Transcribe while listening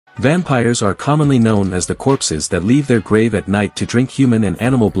Vampires are commonly known as the corpses that leave their grave at night to drink human and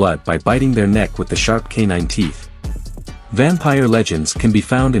animal blood by biting their neck with the sharp canine teeth. Vampire legends can be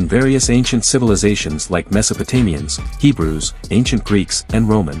found in various ancient civilizations like Mesopotamians, Hebrews, ancient Greeks, and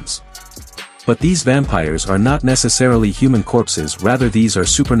Romans. But these vampires are not necessarily human corpses, rather these are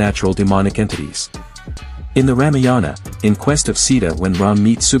supernatural demonic entities. In the Ramayana, in quest of Sita, when Ram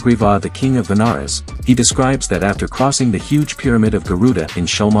meets Sugriva, the king of Vanaras, he describes that after crossing the huge pyramid of Garuda in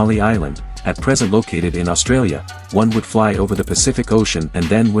Shalmali Island, at present located in Australia, one would fly over the Pacific Ocean and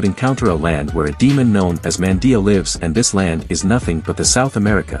then would encounter a land where a demon known as Mandia lives, and this land is nothing but the South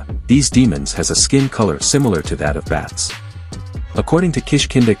America. These demons has a skin color similar to that of bats. According to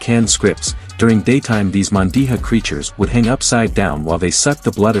Kishkinda Khan scripts, during daytime these Mandiha creatures would hang upside down while they sucked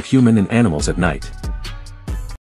the blood of human and animals at night.